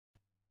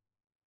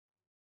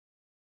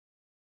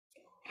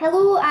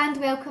Hello and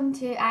welcome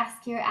to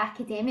Ask Your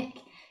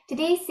Academic.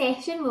 Today's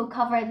session will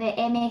cover the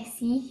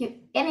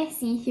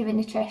MSc Human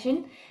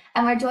Nutrition,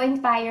 and we're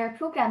joined by our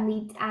programme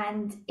lead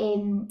and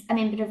a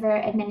member of our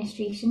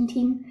administration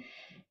team.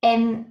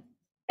 Um,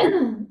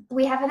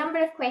 we have a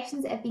number of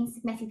questions that have been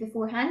submitted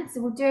beforehand,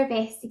 so we'll do our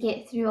best to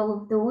get through all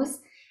of those.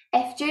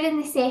 If during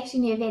the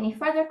session you have any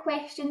further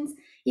questions,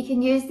 you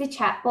can use the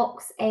chat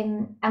box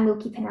and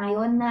we'll keep an eye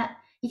on that.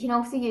 You can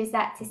also use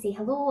that to say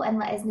hello and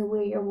let us know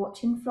where you're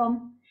watching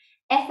from.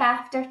 If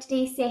after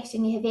today's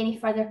session you have any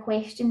further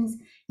questions,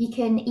 you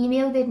can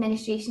email the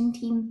administration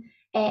team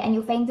and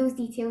you'll find those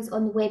details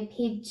on the web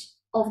page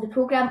of the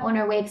programme on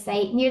our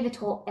website near the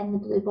top in the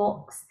blue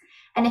box.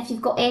 And if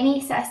you've got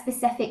any sort of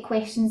specific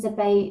questions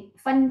about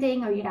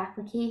funding or your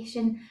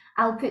application,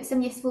 I'll put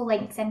some useful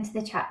links into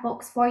the chat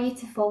box for you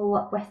to follow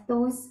up with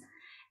those.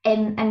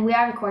 And we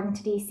are recording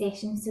today's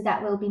session, so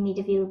that will be made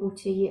available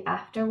to you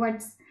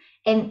afterwards.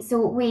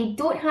 So we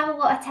don't have a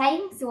lot of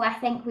time, so I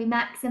think we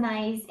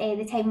maximise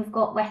the time we've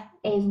got with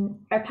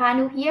our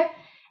panel here.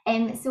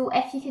 So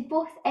if you could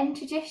both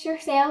introduce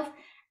yourself,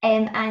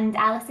 and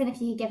Alison, if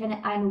you could give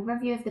an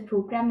overview of the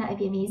programme, that would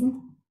be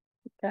amazing.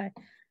 Okay.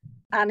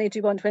 Annie, do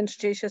you want to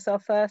introduce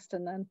yourself first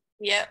and then?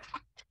 Yep.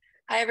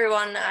 Hi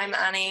everyone, I'm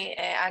Annie.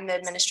 I'm the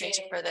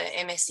administrator for the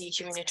MSc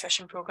Human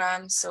Nutrition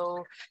programme,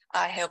 so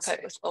I help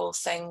out with all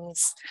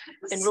things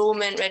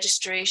enrolment,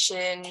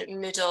 registration,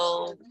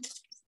 Moodle,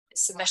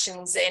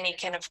 submissions, any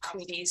kind of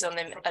queries on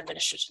the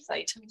administrative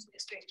side.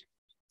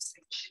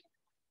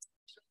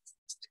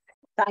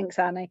 Thanks,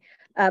 Annie.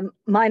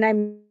 My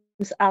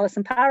name's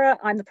Alison Parrett.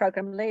 I'm the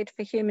programme lead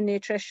for Human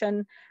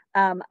Nutrition,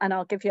 and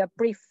I'll give you a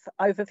brief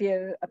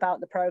overview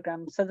about the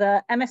programme. So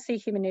the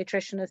MSc Human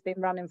Nutrition has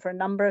been running for a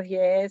number of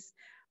years.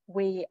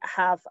 We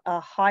have a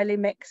highly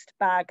mixed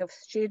bag of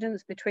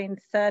students, between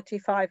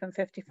 35 and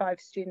 55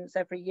 students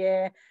every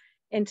year,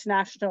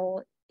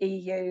 international,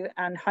 EU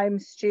and home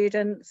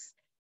students.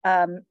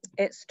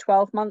 It's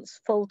 12 months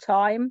full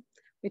time.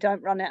 We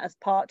don't run it as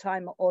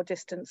part-time or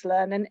distance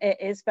learning. It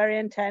is very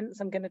intense.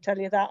 I'm going to tell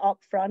you that up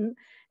front.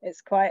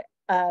 It's quite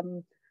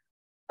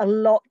a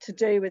lot to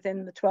do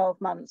within the 12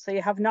 months. So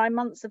you have 9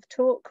 months of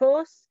taught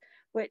course,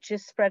 which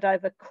is spread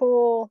over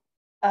core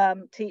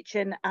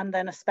teaching and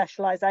then a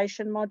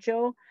specialisation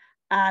module.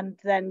 And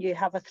then you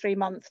have a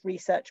 3-month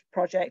research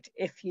project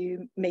if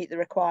you meet the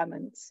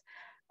requirements.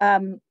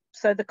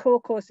 So the core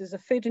courses are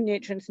food and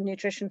nutrients and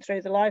nutrition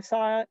through the life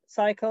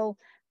cycle,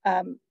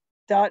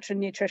 dietary and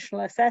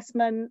nutritional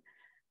assessment,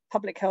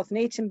 public health and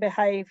eating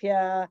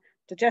behaviour,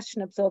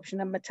 digestion, absorption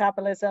and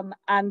metabolism.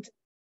 And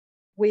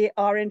we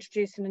are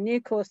introducing a new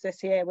course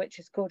this year, which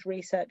is called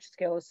Research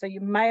Skills. So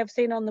you may have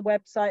seen on the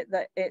website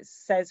that it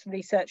says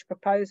Research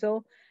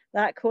Proposal.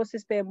 That course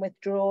is being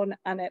withdrawn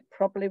and it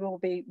probably will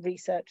be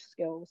Research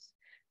Skills.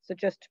 So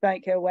just to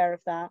make you aware of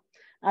that.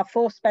 Our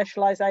 4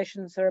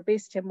 specialisations are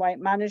obesity and weight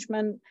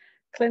management,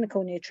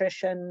 clinical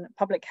nutrition,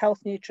 public health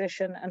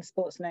nutrition, and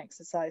sports and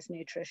exercise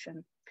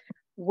nutrition.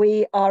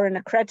 We are an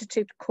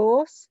accredited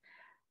course.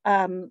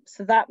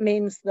 So that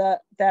means that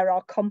there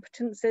are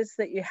competencies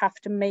that you have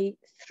to meet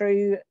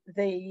through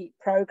the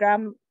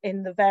programme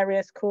in the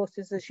various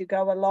courses as you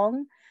go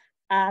along.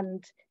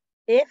 And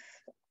if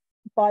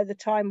by the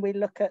time we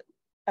look at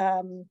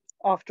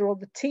after all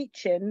the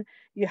teaching,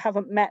 you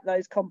haven't met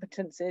those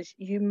competencies,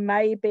 you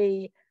may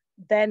be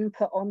then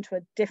put onto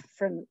a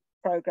different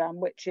programme,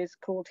 which is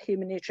called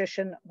Human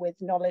Nutrition with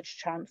Knowledge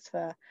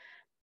Transfer.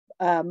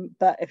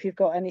 But if you've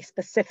got any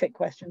specific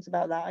questions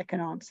about that, I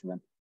can answer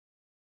them.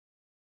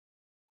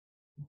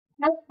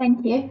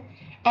 Thank you.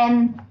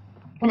 And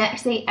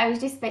actually, I was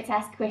just about to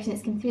ask a question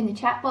that's come through in the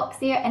chat box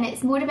there, and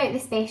it's more about the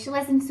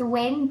specialism. So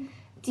when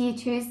do you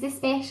choose the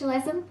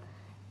specialism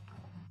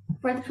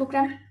for the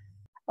programme?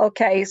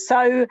 Okay,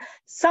 so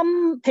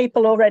some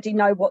people already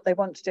know what they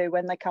want to do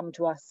when they come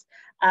to us,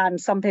 and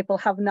some people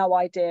have no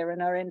idea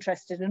and are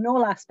interested in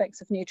all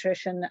aspects of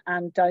nutrition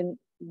and don't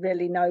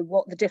really know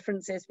what the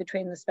difference is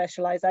between the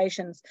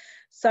specialisations.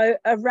 So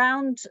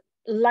around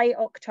late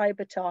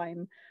October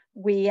time,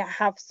 we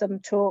have some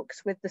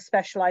talks with the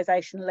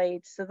specialisation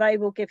leads. So they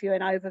will give you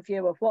an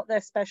overview of what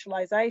their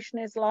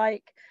specialisation is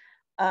like.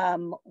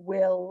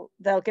 They'll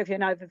give you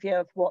an overview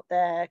of what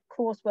their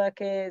coursework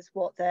is,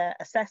 what their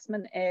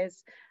assessment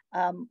is,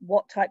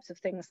 what types of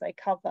things they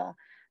cover.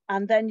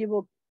 And then you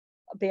will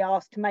be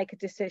asked to make a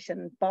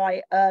decision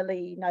by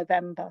early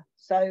November.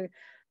 So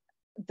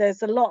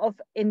there's a lot of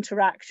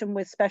interaction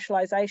with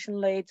specialisation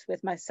leads,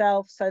 with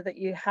myself, so that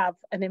you have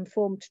an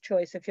informed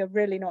choice if you're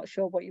really not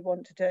sure what you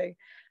want to do.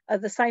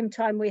 At the same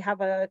time, we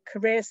have a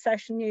careers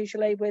session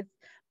usually with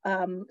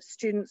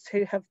students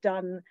who have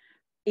done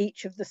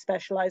each of the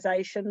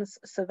specialisations,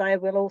 so they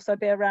will also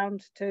be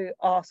around to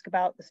ask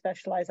about the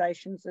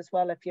specialisations as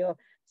well if you're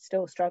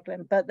still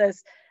struggling. But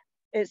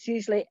it's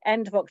usually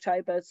end of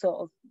October,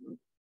 sort of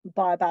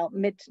by about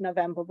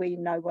mid-November, we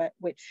know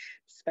which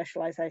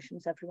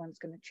specialisations everyone's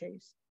going to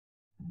choose.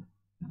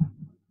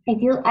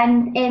 Ideal.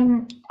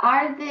 And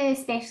are the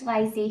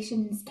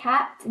specialisations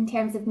capped in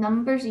terms of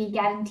numbers? Are you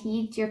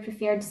guaranteed your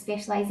preferred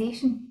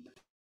specialisation?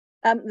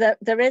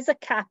 There is a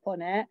cap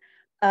on it.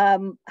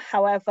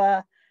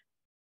 However,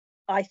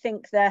 I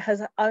think there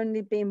has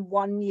only been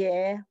 1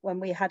 year when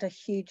we had a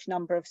huge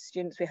number of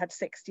students. We had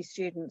 60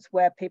 students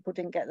where people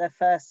didn't get their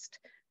first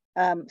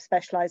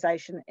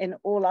specialisation. In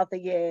all other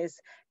years,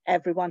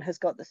 everyone has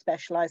got the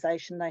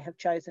specialisation they have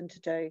chosen to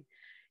do.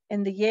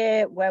 In the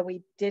year where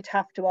we did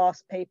have to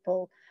ask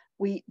people,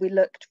 we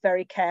looked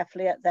very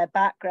carefully at their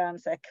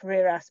backgrounds, their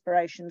career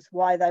aspirations,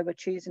 why they were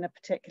choosing a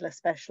particular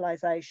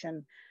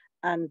specialisation,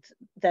 and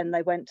then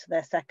they went to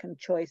their second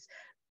choice.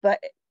 But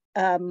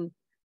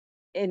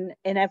in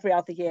every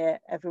other year,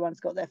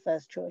 everyone's got their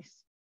first choice.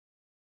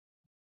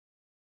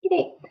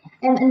 Great.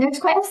 And there's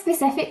quite a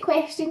specific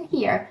question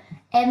here.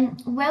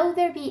 Will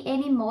there be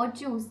any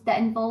modules that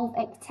involve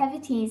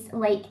activities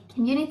like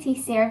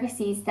community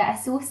services that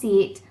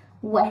associate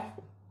with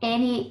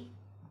any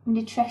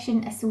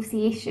nutrition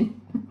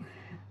association?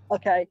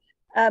 Okay,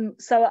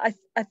 so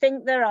I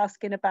think they're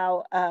asking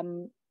about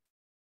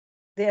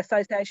the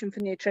Association for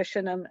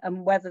Nutrition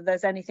and whether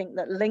there's anything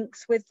that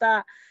links with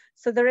that.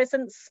 So there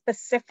isn't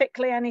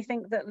specifically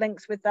anything that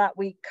links with that.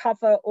 We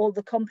cover all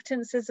the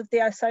competences of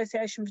the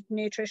Association for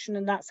Nutrition,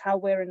 and that's how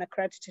we're an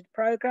accredited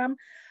programme.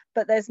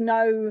 But there's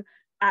no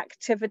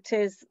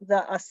activities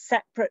that are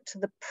separate to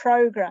the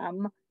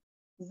programme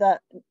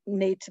that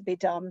need to be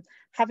done.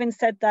 Having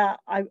said that,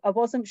 I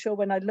wasn't sure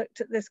when I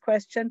looked at this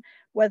question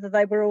whether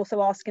they were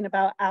also asking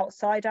about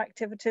outside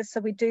activities. So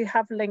we do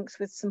have links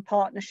with some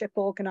partnership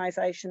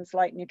organisations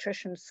like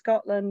Nutrition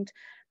Scotland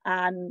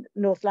and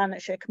North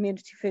Lanarkshire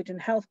Community Food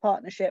and Health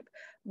Partnership,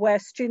 where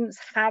students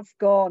have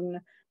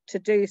gone to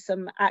do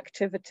some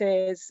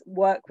activities,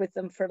 work with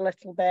them for a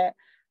little bit,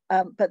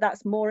 but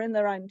that's more in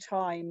their own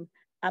time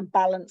and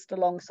balanced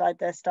alongside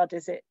their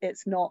studies.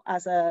 It's not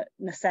as a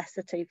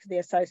necessity for the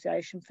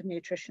Association for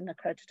Nutrition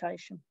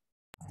accreditation.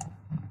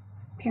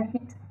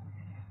 Perfect.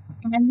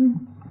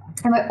 And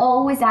we're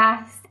always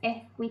asked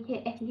if you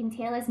can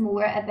tell us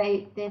more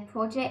about the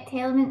project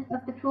element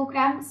of the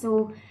programme.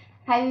 So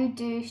how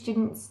do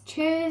students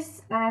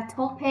choose a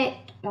topic,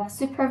 a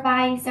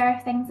supervisor,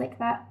 things like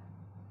that?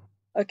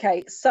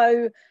 Okay,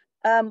 so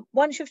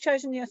once you've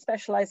chosen your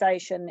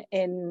specialisation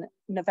in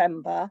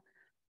November,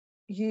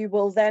 you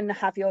will then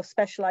have your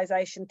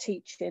specialisation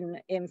teaching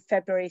in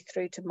February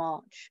through to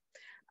March.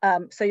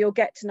 So you'll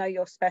get to know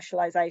your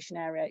specialisation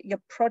area.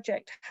 Your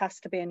project has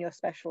to be in your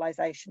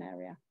specialisation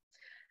area.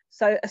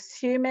 So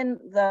assuming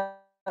that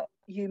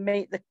you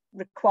meet the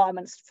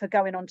requirements for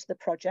going on to the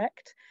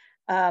project,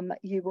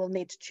 you will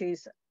need to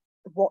choose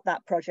what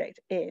that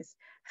project is.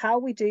 How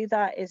we do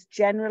that is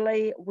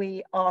generally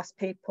we ask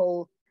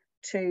people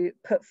to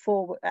put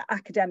forward,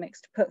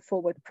 academics to put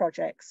forward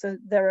projects. So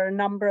there are a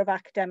number of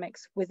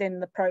academics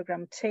within the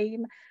programme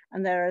team,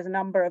 and there is a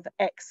number of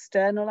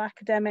external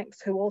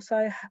academics who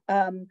also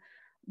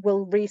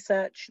will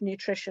research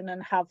nutrition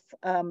and have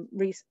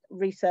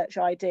research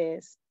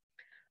ideas.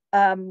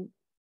 So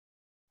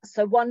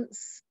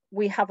once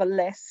we have a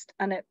list,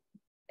 and it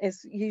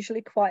is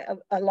usually quite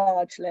a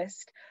large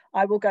list,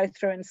 I will go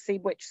through and see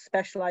which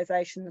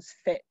specialisations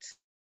fit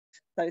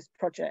those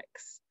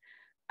projects.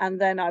 And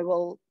then I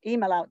will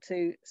email out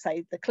to,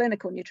 say, the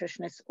clinical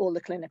nutritionists or the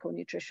clinical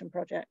nutrition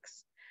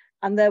projects.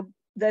 And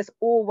there's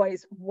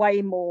always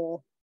way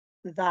more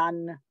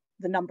than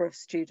the number of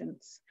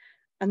students.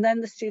 And then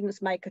the students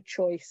make a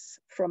choice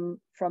from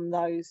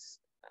those,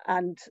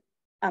 and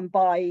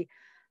by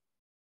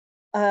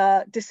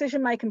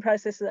decision-making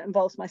process that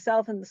involves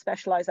myself and the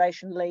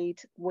specialisation lead,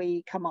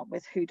 we come up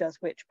with who does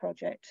which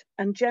project.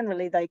 And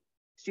generally,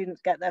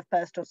 students get their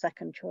first or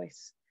second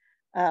choice.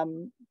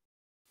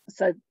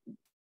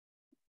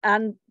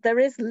 And there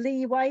is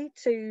leeway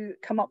to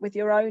come up with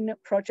your own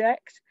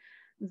project.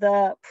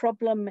 The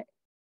problem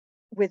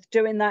with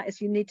doing that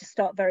is you need to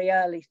start very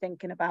early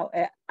thinking about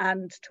it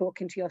and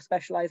talking to your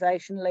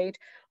specialisation lead.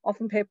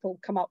 Often people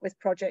come up with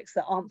projects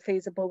that aren't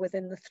feasible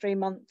within the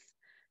 3-month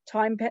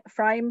time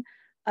frame.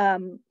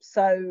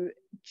 So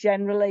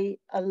generally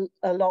a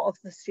lot of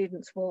the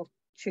students will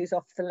choose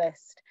off the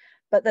list.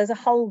 But there's a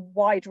whole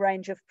wide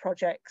range of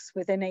projects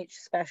within each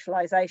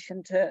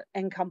specialisation to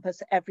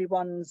encompass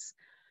everyone's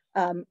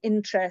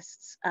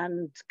interests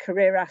and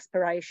career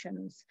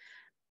aspirations.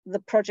 The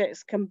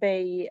projects can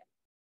be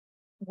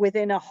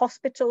within a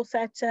hospital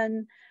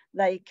setting,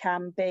 they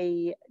can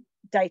be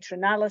data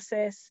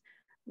analysis,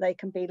 they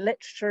can be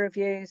literature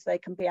reviews, they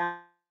can be out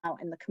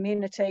in the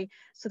community.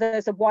 So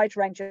there's a wide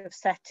range of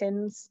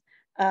settings,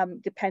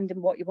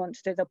 depending what you want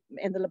to do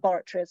in the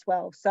laboratory as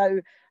well. So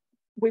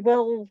we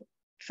will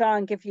try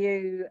and give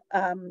you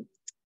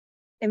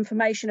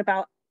information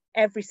about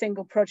every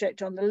single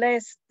project on the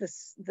list.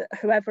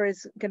 Whoever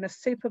is going to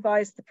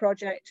supervise the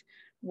project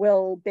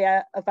will be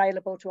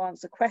available to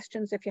answer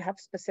questions if you have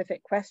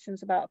specific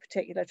questions about a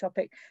particular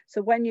topic.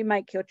 So when you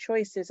make your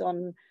choices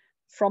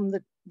from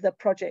the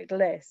project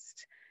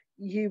list,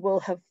 you will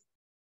have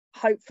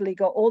hopefully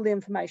got all the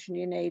information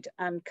you need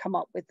and come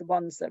up with the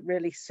ones that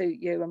really suit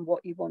you and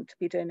what you want to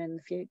be doing in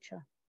the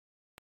future.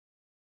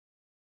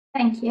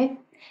 Thank you.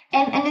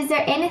 And is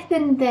there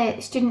anything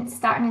that students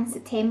starting in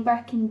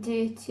September can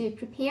do to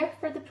prepare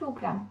for the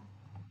programme?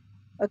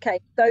 Okay,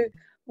 so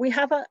we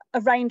have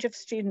a range of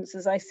students,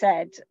 as I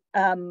said,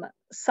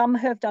 some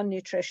who have done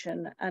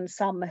nutrition and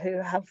some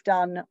who have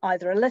done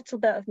either a little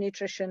bit of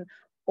nutrition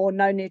or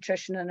no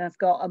nutrition and have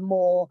got a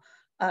more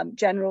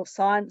general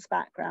science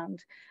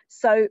background.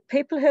 So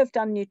people who have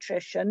done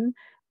nutrition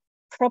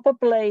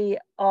probably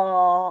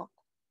are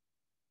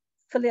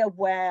fully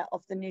aware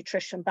of the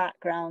nutrition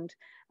background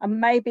and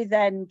maybe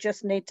then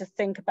just need to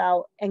think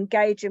about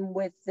engaging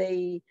with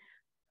the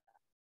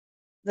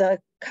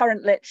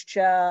current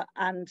literature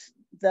and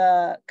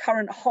the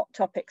current hot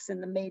topics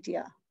in the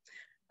media,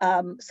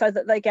 so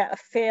that they get a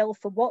feel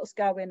for what's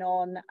going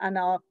on and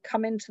are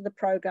coming to the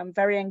programme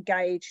very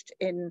engaged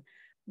in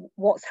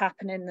what's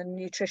happening in the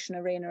nutrition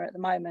arena at the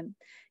moment.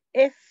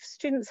 If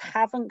students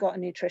haven't got a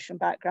nutrition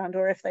background,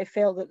 or if they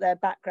feel that their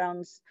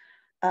background's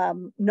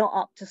not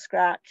up to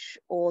scratch,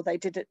 or they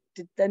did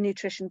their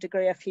nutrition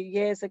degree a few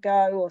years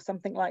ago or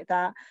something like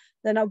that,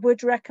 then I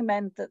would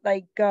recommend that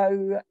they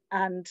go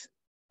and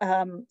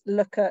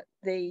look at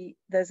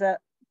there's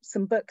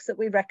some books that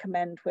we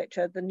recommend, which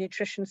are the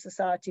Nutrition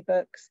Society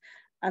books.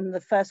 And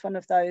the first one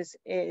of those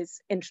is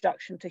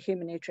Introduction to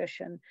Human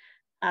Nutrition.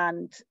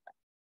 And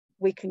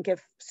we can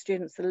give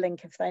students the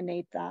link if they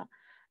need that.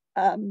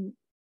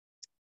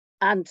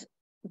 And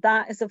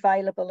that is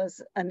available as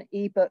an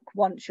ebook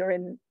once you're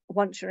in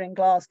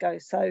Glasgow.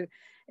 So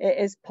it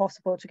is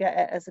possible to get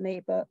it as an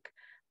ebook.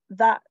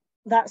 That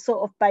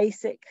sort of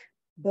basic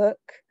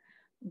book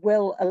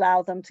will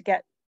allow them to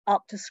get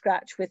up to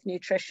scratch with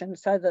nutrition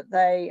so that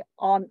they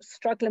aren't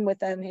struggling with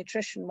their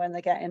nutrition when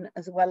they get in,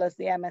 as well as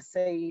the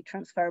MSc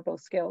transferable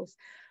skills.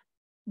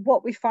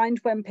 What we find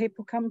when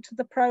people come to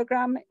the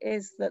programme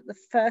is that the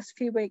first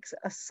few weeks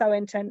are so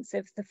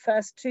intensive. The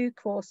first 2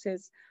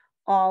 courses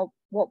are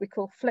what we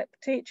call flip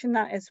teaching.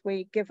 That is,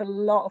 we give a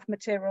lot of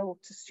material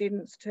to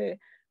students to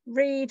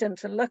read and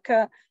to look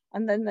at,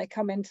 and then they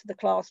come into the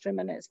classroom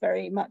and it's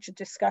very much a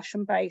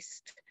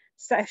discussion-based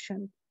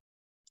session.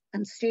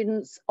 And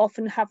students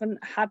often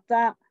haven't had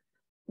that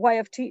way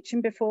of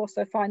teaching before,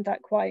 so find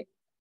that quite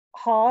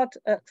hard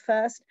at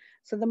first.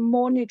 So the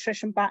more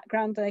nutrition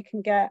background they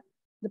can get,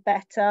 the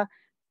better.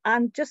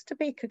 And just to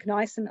be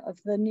cognizant of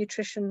the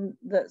nutrition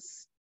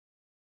that's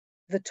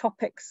the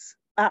topics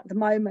at the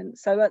moment.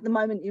 So at the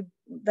moment,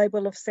 they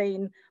will have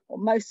seen, or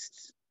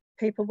most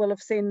people will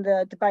have seen,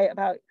 the debate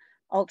about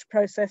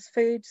ultra-processed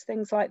foods,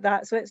 things like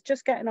that. So it's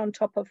just getting on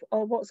top of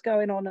what's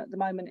going on at the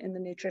moment in the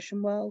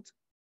nutrition world.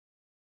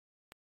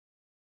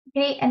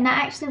 Great, and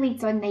that actually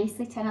leads on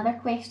nicely to another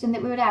question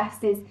that we were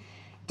asked is,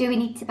 do we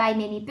need to buy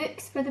many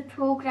books for the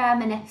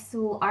programme, and if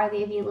so, are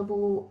they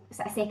available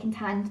second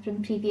hand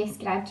from previous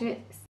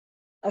graduates?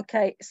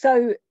 Okay,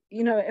 so,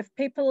 if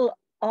people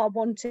are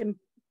wanting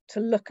to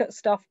look at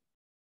stuff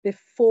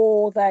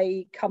before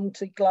they come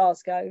to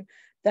Glasgow,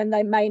 then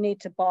they may need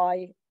to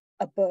buy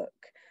a book.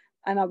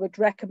 And I would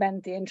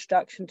recommend the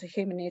Introduction to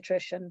Human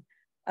Nutrition,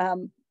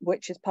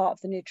 which is part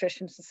of the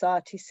Nutrition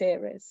Society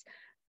series.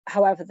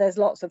 However, there's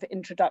lots of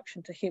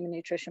Introduction to Human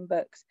Nutrition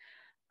books.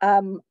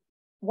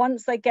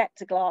 Once they get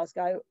to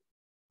Glasgow,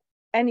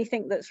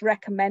 anything that's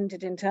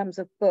recommended in terms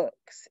of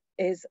books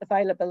is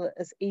available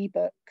as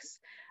ebooks.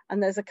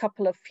 And there's a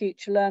couple of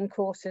Future Learn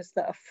courses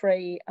that are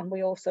free, and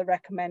we also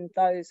recommend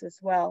those as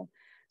well.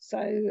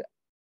 So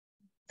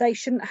they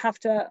shouldn't have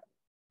to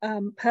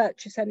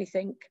purchase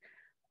anything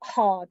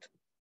hard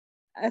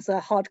as a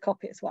hard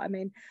copy, is what I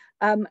mean.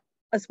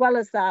 As well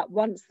as that,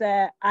 once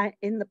they're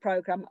in the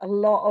programme, a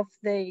lot of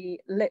the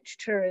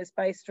literature is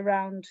based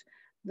around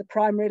the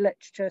primary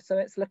literature. So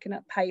it's looking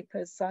at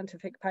papers,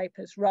 scientific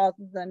papers,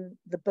 rather than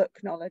the book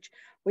knowledge.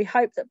 We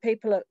hope that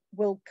people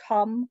will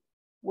come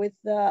with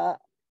the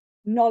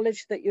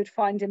knowledge that you'd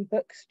find in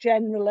books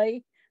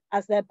generally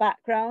as their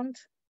background.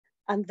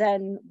 And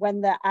then when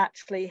they're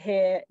actually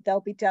here,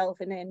 they'll be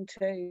delving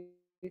into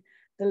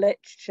the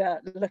literature,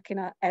 looking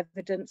at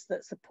evidence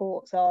that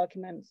supports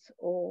arguments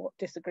or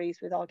disagrees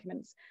with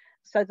arguments,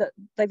 so that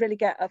they really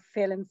get a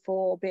feeling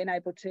for being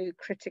able to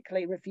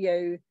critically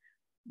review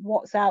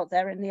what's out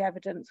there in the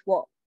evidence,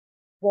 what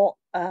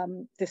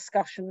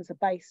discussions are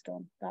based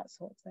on, that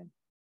sort of thing.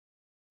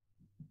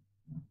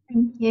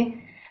 Thank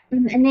you.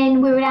 And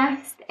then we were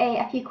asked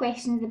a few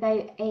questions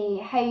about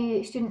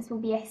how students will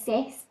be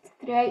assessed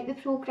throughout the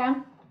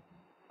programme.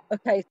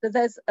 Okay, so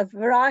there's a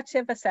variety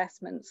of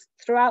assessments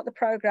throughout the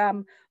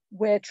programme.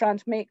 We're trying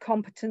to meet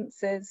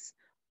competencies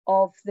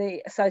of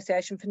the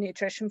Association for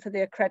Nutrition for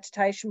the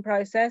accreditation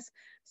process.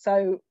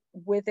 So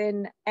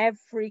within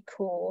every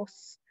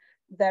course,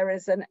 there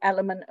is an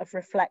element of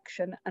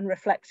reflection and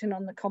reflecting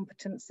on the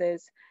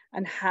competencies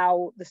and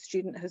how the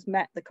student has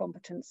met the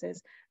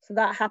competencies. So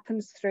that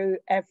happens through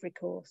every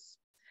course.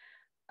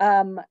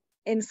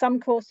 In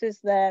some courses,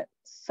 they're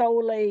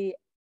solely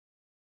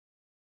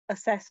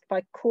assessed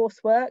by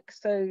coursework,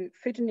 so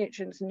food and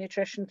nutrients and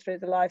nutrition through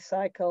the life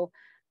cycle,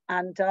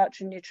 and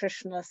dietary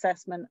nutritional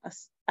assessment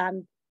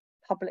and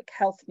public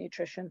health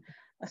nutrition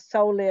are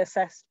solely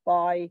assessed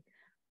by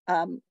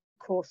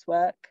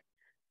coursework.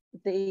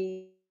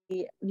 The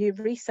new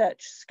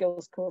research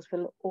skills course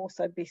will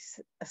also be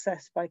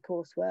assessed by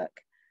coursework,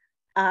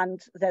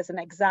 and there's an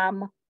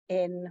exam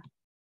in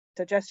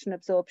digestion,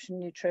 absorption,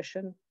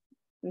 nutrition,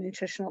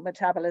 nutritional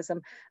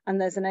metabolism, and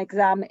there's an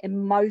exam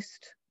in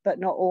most but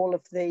not all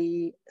of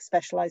the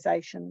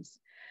specializations.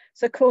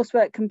 So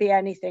coursework can be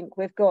anything.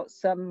 We've got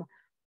some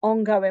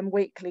ongoing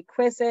weekly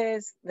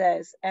quizzes,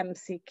 there's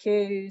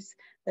MCQs,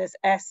 there's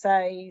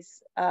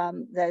essays,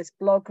 there's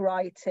blog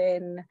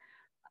writing,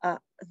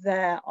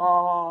 there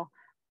are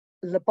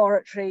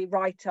laboratory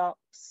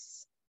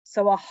write-ups,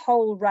 so a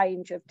whole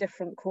range of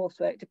different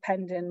coursework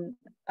depending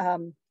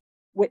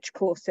which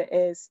course it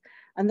is.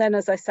 And then,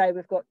 as I say,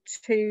 we've got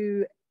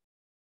 2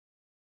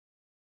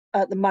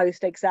 at the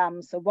most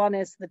exams. So one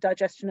is the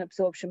digestion,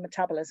 absorption,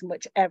 metabolism,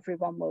 which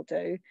everyone will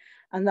do,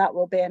 and that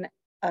will be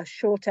a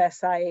short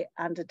essay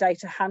and a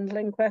data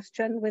handling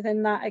question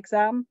within that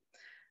exam.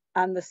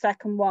 And the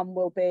second one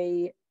will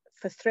be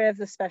for 3 of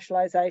the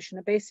specialisation: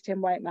 obesity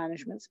and weight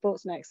management,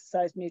 sports and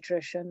exercise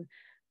nutrition,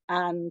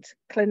 and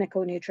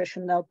clinical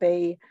nutrition. There'll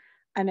be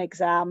an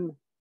exam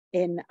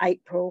in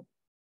April,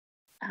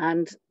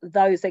 and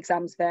those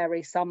exams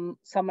vary. Some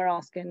are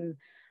asking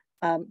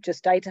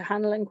just data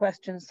handling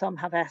questions, some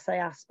have essay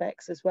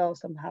aspects as well,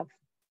 some have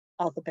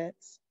other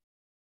bits.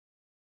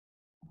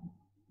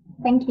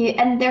 Thank you.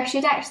 And there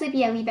should actually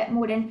be a wee bit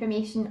more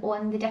information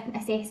on the different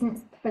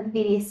assessments for the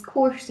various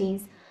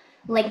courses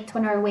linked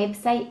on our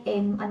website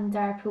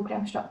under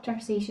programme structure,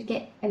 so you should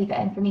get a wee bit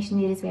of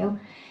information there as well.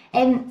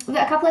 We've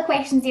got a couple of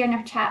questions here in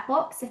our chat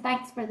box, so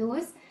thanks for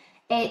those.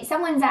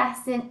 Someone's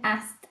asked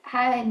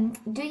how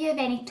do you have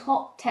any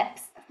top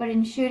tips for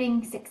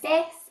ensuring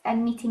success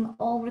and meeting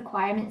all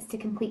requirements to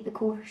complete the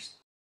course?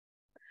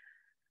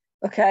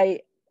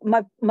 Okay,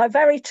 my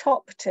very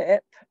top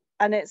tip,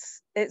 and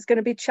it's going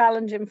to be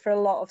challenging for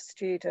a lot of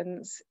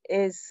students,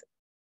 is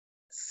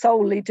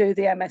solely do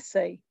the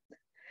MSc.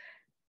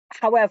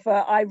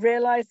 However, I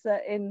realise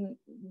that in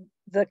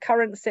the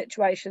current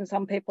situation,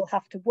 some people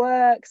have to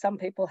work, some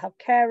people have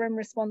care and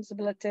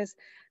responsibilities,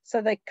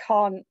 so they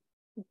can't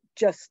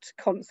just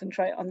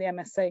concentrate on the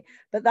MSc.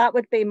 But that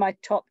would be my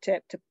top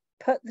tip, to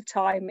put the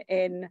time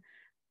in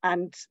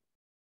and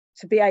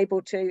to be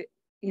able to,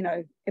 you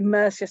know,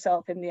 immerse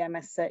yourself in the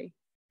MSc.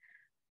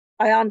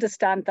 I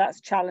understand that's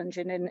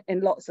challenging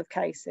in lots of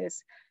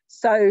cases.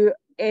 So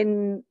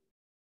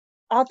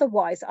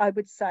otherwise, I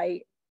would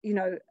say, you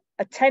know,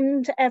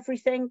 attend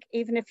everything,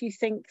 even if you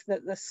think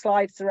that the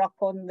slides are up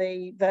on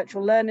the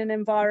virtual learning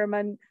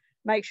environment.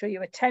 Make sure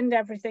you attend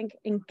everything,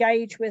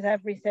 engage with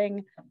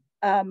everything.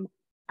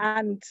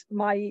 And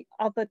my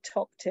other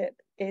top tip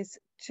is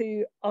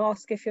to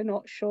ask if you're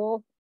not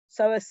sure.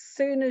 So as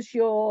soon as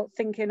you're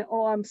thinking,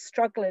 oh, I'm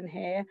struggling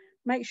here,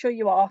 make sure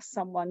you ask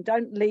someone.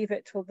 Don't leave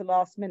it till the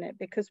last minute,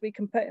 because we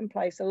can put in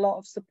place a lot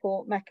of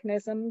support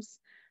mechanisms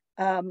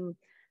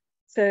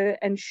to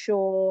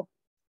ensure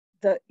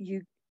that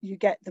you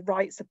get the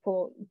right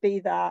support, be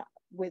that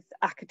with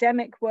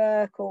academic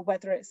work or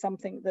whether it's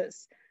something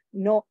that's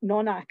not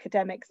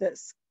non-academic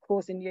that's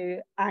causing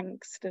you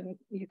angst and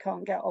you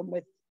can't get on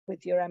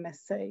with your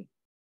MSc.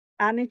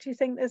 Annie, do you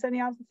think there's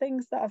any other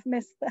things that I've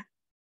missed there?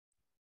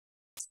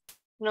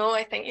 No,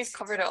 I think you've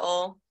covered it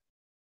all.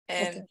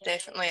 Okay.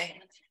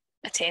 Definitely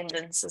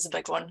attendance is a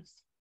big one.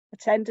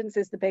 Attendance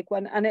is the big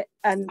one, and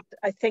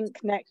I think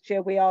next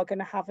year we are going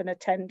to have an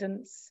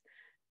attendance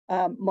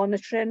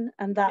monitoring,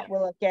 and that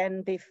will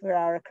again be for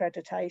our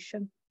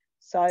accreditation.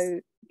 So,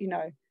 you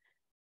know,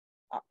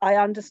 I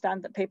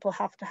understand that people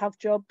have to have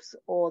jobs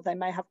or they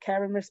may have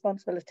care and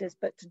responsibilities,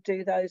 but to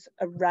do those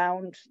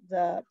around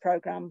the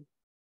programme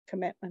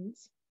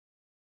commitments.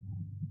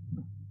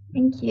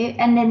 Thank you.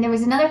 And then there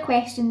was another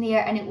question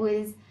there, and it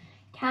was,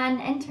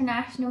 can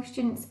international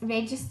students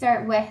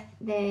register with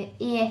the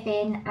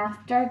AFN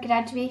after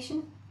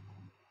graduation?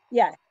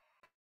 Yeah.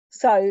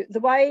 So the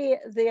way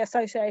the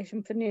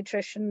Association for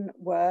Nutrition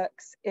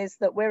works is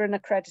that we're an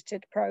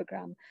accredited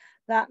programme.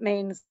 That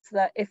means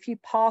that if you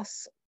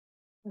pass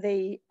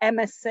the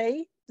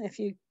MSc, if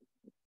you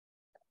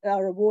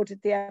are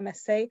awarded the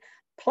MSc,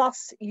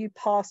 plus you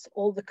pass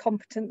all the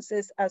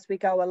competencies as we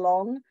go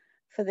along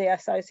for the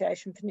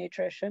Association for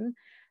Nutrition,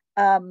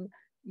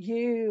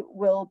 you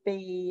will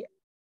be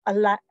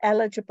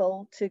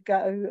eligible to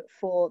go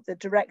for the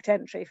direct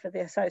entry for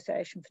the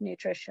Association for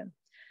Nutrition.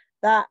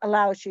 That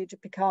allows you to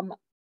become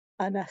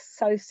an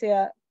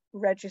associate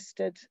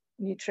registered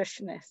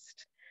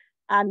nutritionist,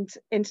 and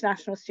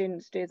international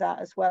students do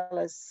that as well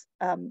as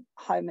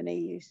home and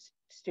EU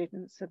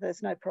students, so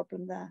there's no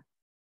problem there.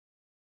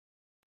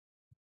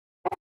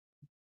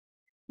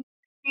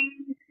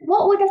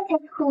 What would a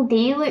typical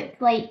day look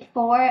like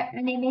for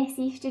an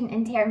MSc student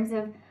in terms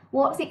of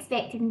what's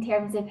expected in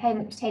terms of how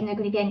much time they're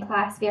going to be in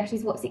class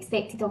versus what's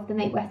expected of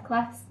them out with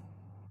class?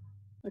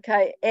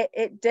 Okay,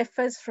 it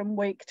differs from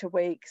week to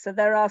week. So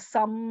there are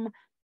some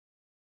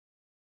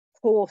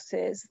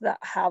courses that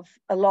have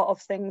a lot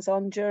of things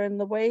on during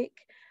the week.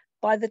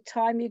 By the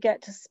time you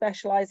get to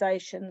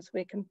specializations,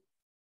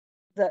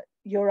 that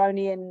you're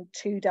only in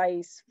 2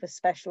 days for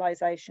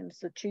specialisation.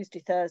 So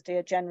Tuesday, Thursday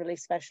are generally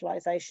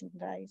specialisation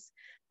days,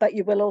 but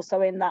you will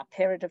also in that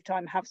period of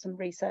time have some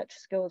research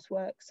skills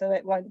work. So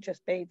it won't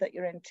just be that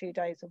you're in 2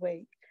 days a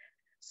week.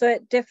 So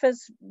it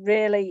differs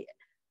really.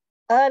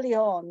 Early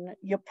on,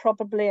 you're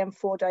probably in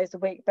 4 days a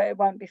week, but it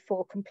won't be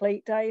 4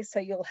 complete days. So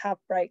you'll have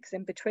breaks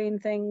in between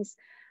things.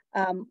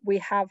 We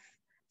have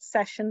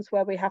sessions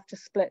where we have to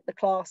split the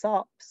class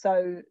up.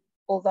 So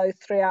although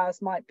 3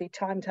 hours might be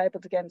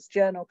timetabled against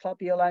Journal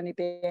Club, you'll only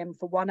be in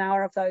for 1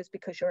 hour of those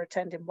because you're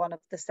attending one of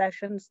the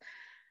sessions.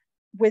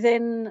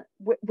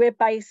 We're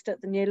based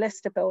at the new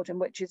Lister building,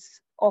 which is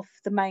off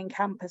the main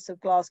campus of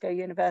Glasgow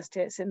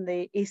University. It's in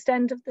the east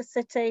end of the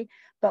city,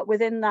 but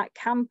within that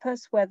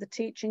campus where the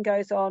teaching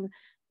goes on,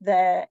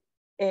 there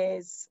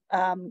is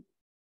a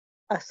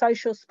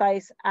social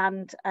space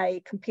and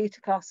a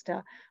computer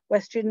cluster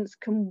where students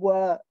can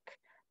work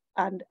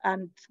and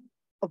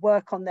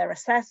work on their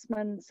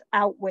assessments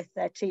out with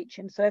their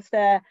teaching. So if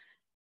they're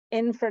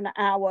in for an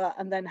hour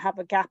and then have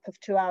a gap of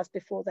 2 hours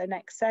before their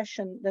next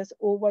session, there's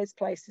always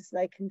places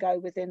they can go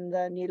within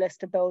the new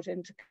Lister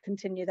building to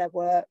continue their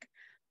work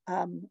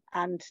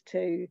and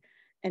to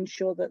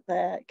ensure that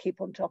they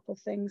keep on top of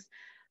things.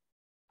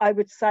 I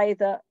would say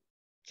that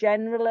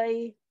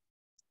generally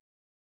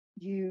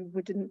you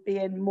wouldn't be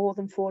in more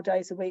than 4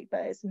 days a week,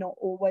 but it's not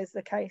always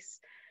the case.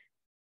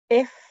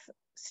 If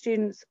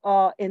students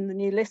are in the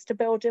new Lister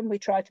building, we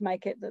try to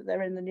make it that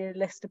they're in the new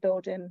Lister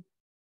building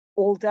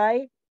all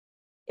day.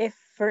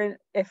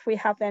 If we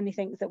have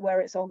anything that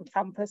where it's on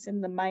campus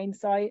in the main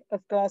site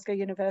of Glasgow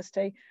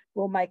University,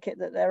 we'll make it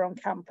that they're on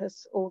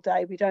campus all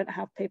day. We don't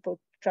have people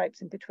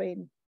traipsing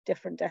between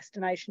different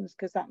destinations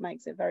because that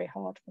makes it very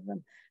hard for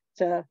them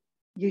to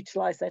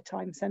utilise their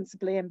time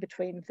sensibly in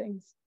between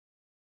things.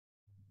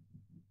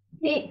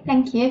 Great,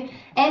 thank you.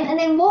 And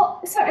then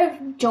what sort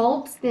of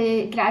jobs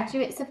the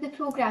graduates of the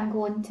programme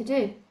go on to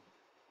do?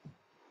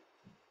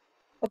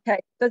 Okay,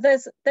 so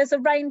there's a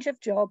range of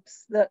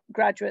jobs that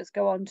graduates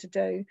go on to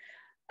do.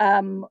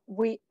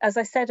 As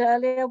I said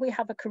earlier, we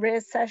have a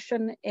careers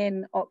session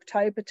in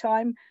October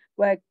time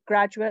where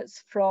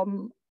graduates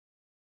from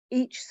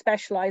each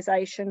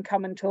specialisation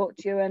come and talk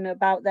to you and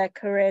about their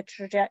career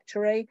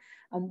trajectory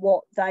and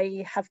what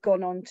they have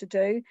gone on to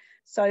do.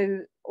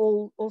 So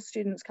all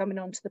students coming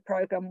onto the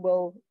programme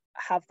will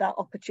have that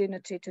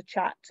opportunity to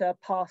chat to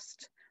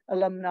past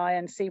alumni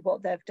and see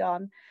what they've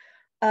done.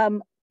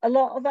 A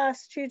lot of our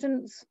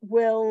students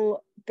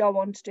will go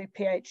on to do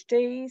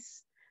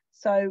PhDs.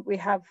 So we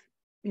have,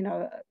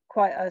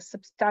 quite a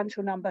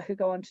substantial number who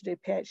go on to do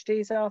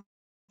PhDs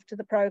after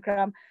the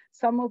programme.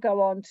 Some will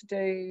go on to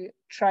do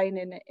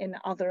training in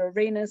other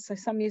arenas. So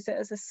some use it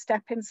as a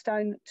stepping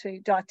stone to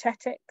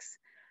dietetics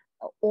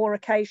or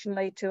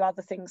occasionally to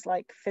other things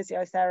like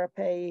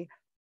physiotherapy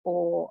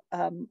or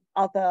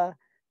other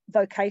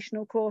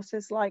vocational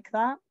courses like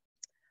that.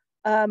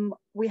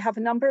 We have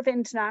a number of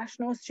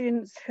international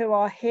students who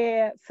are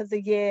here for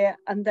the year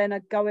and then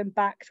are going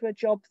back to a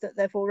job that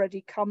they've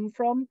already come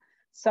from.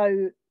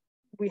 So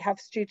we have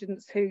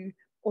students who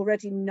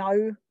already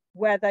know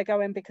where they're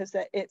going because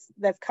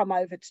they've come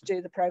over to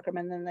do the programme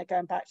and then they're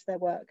going back to their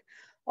work.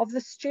 Of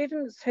the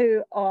students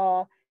who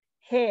are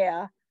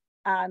here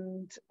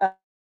and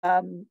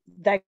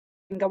they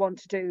can go on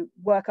to do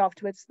work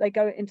afterwards, they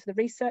go into the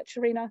research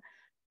arena,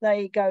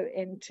 they go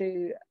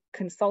into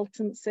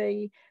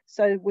consultancy.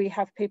 So we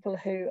have people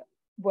who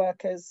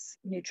work as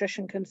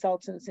nutrition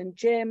consultants in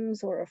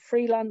gyms or are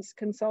freelance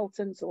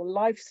consultants or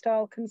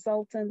lifestyle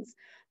consultants.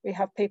 We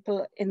have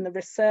people in the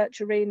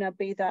research arena,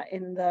 be that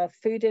in the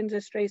food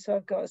industry. So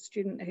I've got a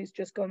student who's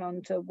just gone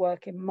on to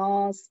work in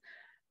Mars.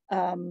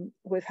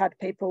 We've had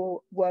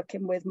people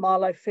working with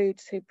Marlow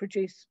Foods who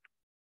produce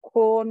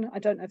corn. I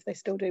don't know if they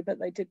still do, but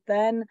they did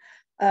then.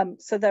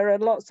 So there are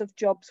lots of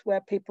jobs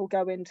where people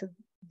go into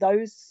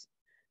those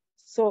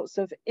sorts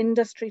of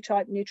industry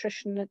type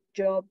nutrition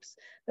jobs.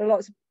 There are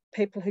lots of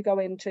people who go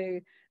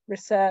into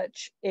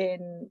research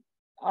in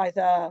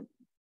either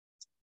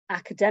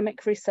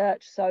academic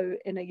research, so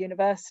in a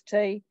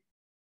university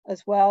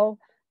as well.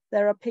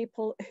 There are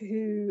people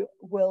who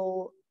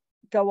will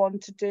go on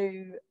to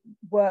do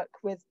work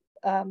with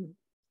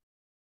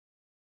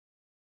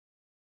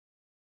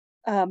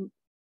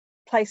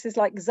places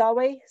like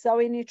Zoe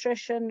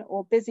Nutrition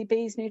or Busy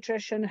Bees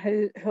Nutrition,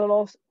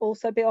 who'll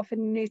also be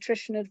offering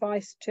nutrition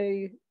advice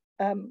to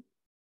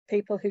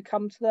people who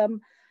come to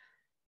them.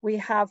 We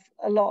have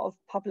a lot of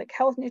public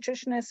health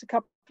nutritionists, a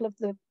couple of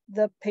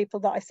the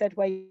people that I said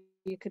where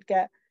you could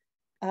get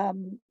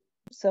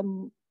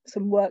some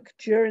work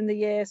during the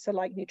year, so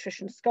like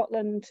Nutrition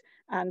Scotland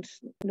and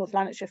North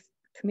Lanarkshire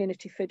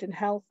Community Food and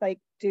Health, they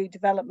do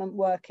development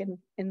work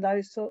in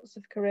those sorts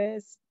of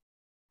careers.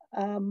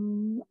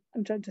 I'm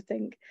trying to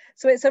think.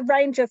 So it's a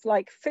range of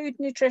like food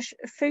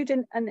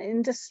and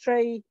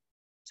industry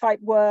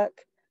type work,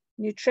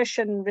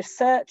 nutrition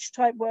research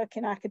type work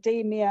in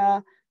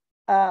academia,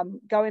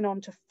 going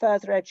on to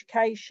further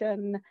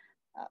education,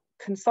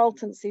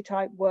 consultancy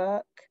type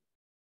work,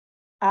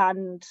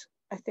 and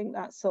I think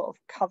that sort of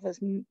covers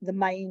the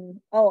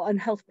main. Oh, and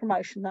health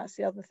promotion, that's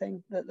the other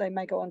thing, that they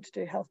may go on to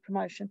do health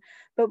promotion.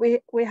 But we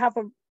have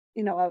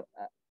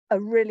a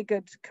really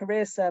good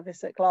career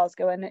service at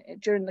Glasgow, and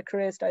during the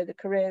careers day,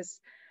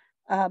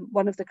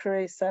 one of the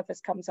careers service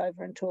comes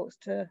over and talks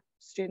to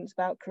students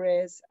about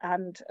careers,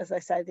 and as I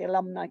say, the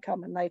alumni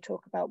come and they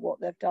talk about what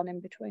they've done in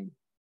between.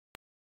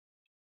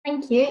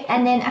 Thank you.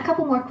 And then a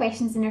couple more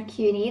questions in our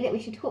Q&A that we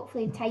should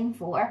hopefully have time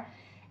for.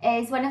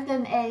 One of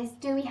them is,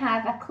 do we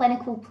have a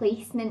clinical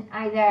placement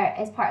either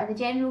as part of the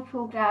general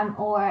programme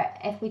or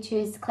if we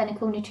choose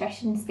clinical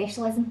nutrition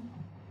specialism?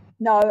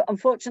 No,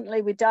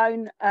 unfortunately we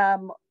don't.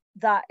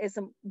 That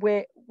isn't,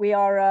 we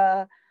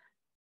are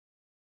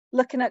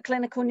looking at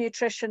clinical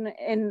nutrition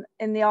in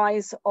the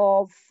eyes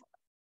of,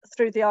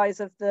 through the eyes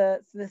of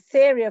the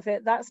theory of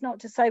it. That's not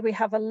to say we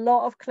have a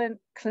lot of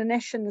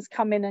clinicians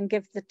come in and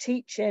give the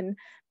teaching,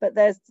 but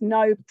there's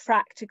no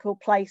practical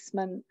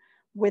placement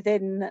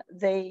within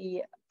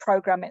the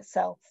programme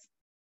itself.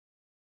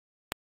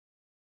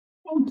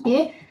 Thank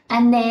you.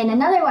 And then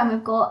another one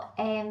we've got,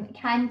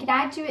 can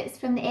graduates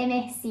from the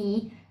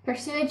MSc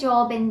pursue a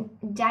job in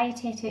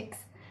dietetics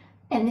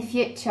in the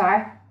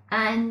future?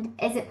 And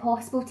is it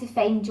possible to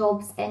find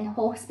jobs in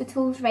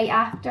hospitals right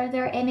after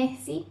their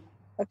MSc?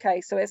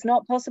 Okay, so it's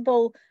not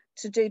possible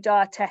to do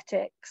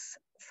dietetics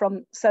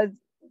so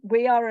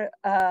we are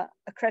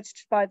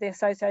accredited by the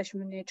Association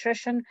for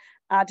Nutrition.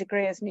 Our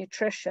degree is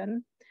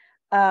nutrition.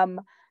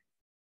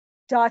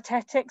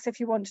 Dietetics, if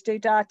you want to do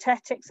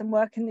dietetics and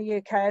work in the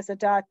UK as a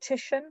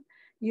dietitian,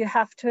 you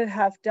have to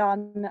have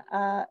done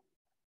a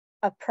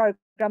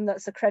programme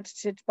that's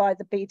accredited by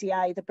the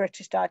BDA, the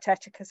British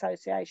Dietetic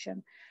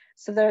Association.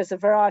 So there is a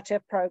variety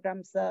of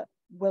programmes that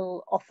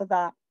will offer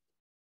that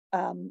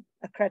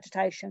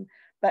accreditation,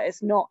 but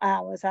it's not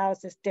ours.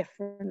 Ours is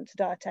different to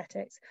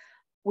dietetics.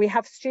 We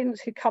have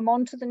students who come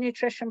onto the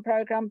nutrition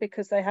programme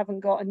because they haven't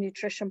got a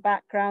nutrition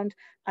background,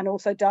 and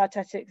also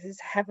dietetics is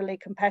heavily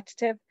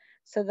competitive.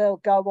 So they'll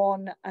go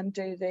on and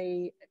do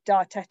the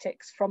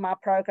dietetics from our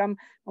programme.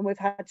 And we've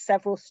had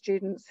several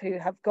students who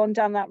have gone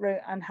down that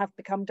route and have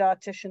become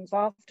dietitians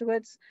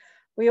afterwards.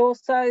 We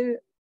also,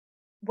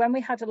 when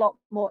we had a lot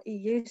more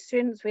EU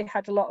students, we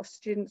had a lot of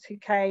students who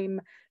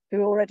came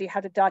who already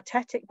had a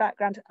dietetic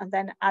background and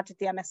then added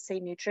the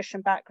MSc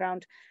nutrition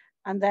background,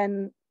 and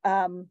then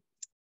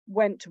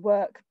went to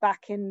work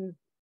back in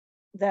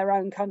their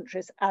own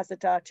countries as a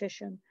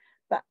dietitian.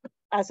 But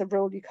as a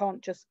rule, you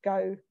can't just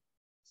go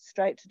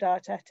straight to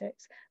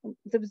dietetics.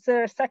 Was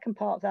there a second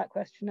part of that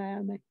question,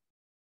 Naomi?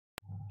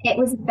 It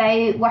was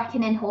about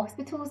working in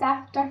hospitals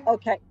after.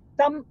 Okay,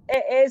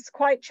 it is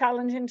quite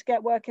challenging to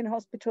get work in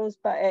hospitals,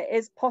 but it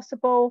is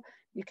possible.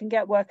 You can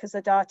get work as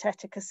a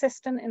dietetic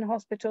assistant in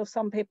hospitals.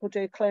 Some people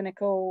do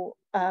clinical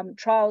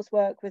trials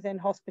work within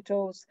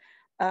hospitals.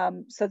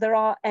 So there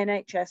are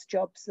NHS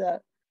jobs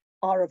that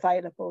are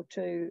available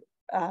to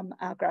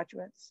our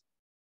graduates.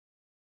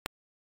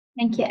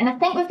 Thank you. And I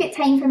think we've got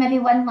time for maybe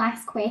one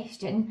last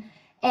question.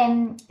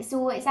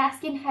 So it's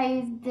asking,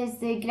 how does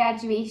the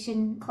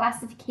graduation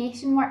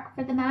classification work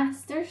for the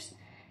Masters?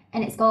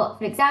 And it's got,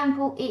 for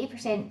example,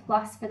 80%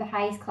 plus for the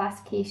highest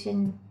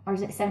classification, or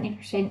is it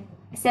 70%?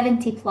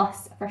 70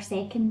 plus for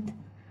second.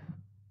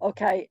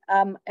 Okay,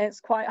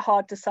 it's quite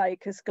hard to say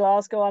because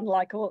Glasgow,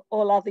 unlike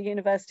all other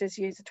universities,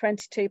 use a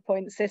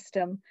 22-point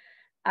system,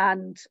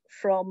 and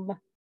from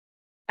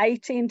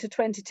 18 to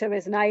 22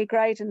 is an A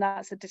grade, and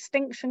that's a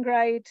distinction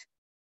grade.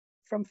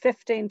 From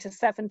 15 to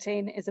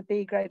 17 is a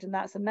B grade, and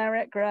that's a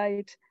merit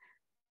grade.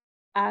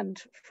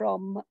 And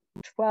from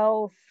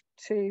 12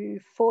 to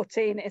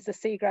 14 is a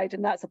C grade,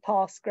 and that's a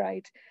pass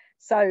grade.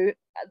 So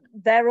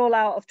they're all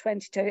out of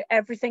 22.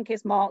 Everything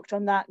is marked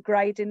on that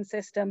grading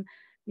system.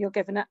 You're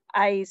given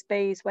A's,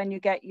 B's when you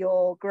get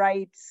your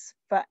grades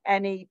for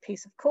any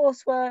piece of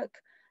coursework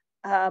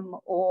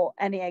or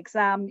any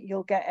exam.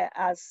 You'll get it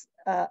as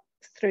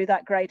through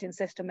that grading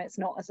system. It's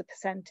not as a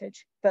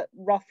percentage, but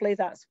roughly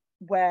that's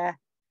where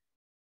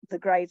the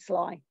grades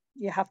lie.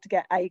 You have to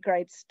get A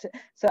grades.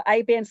 So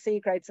A, B and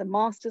C grades are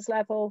master's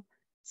level.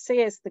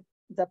 C is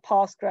the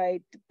pass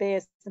grade, B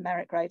is the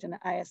merit grade, and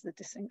A is the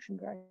distinction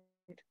grade.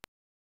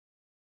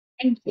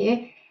 Thank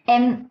you.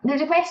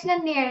 There's a question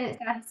in there that's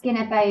asking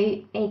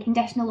about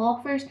conditional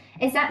offers.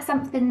 Is that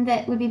something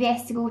that would be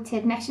best to go to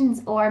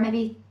admissions or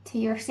maybe to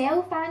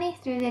yourself, Annie,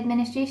 through the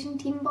administration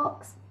team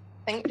box?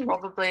 I think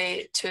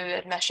probably to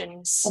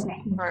admissions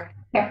for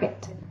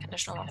perfect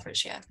conditional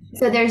offers, yeah.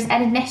 So there's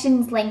an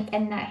admissions link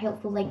in that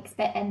helpful links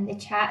bit in the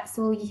chat,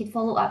 so you could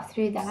follow up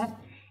through that.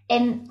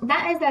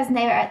 That is us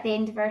now at the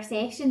end of our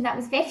session. That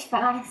was very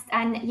fast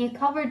and you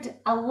covered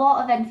a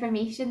lot of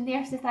information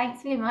there, so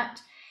thanks very much.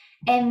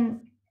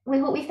 We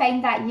hope we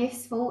find that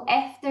useful.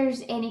 If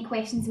there's any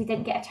questions we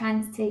didn't get a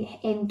chance to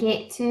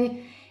get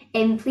to,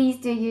 please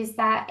do use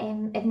that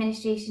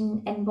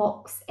administration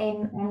inbox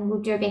and we'll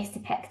do our best to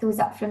pick those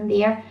up from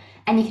there.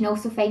 And you can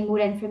also find more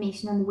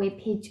information on the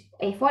webpage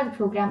for the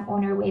programme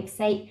on our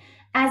website.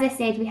 As I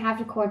said, we have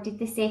recorded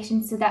the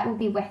session, so that will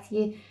be with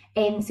you,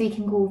 so you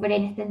can go over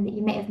anything that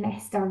you might have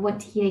missed or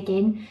want to hear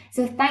again.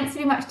 So thanks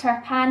very much to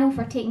our panel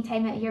for taking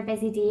time out of your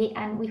busy day,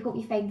 and we hope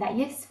you find that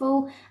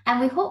useful,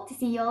 and we hope to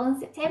see you all in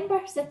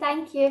September. So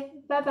thank you.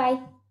 Bye-bye.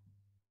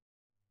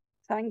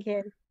 Thank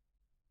you.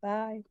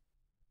 Bye.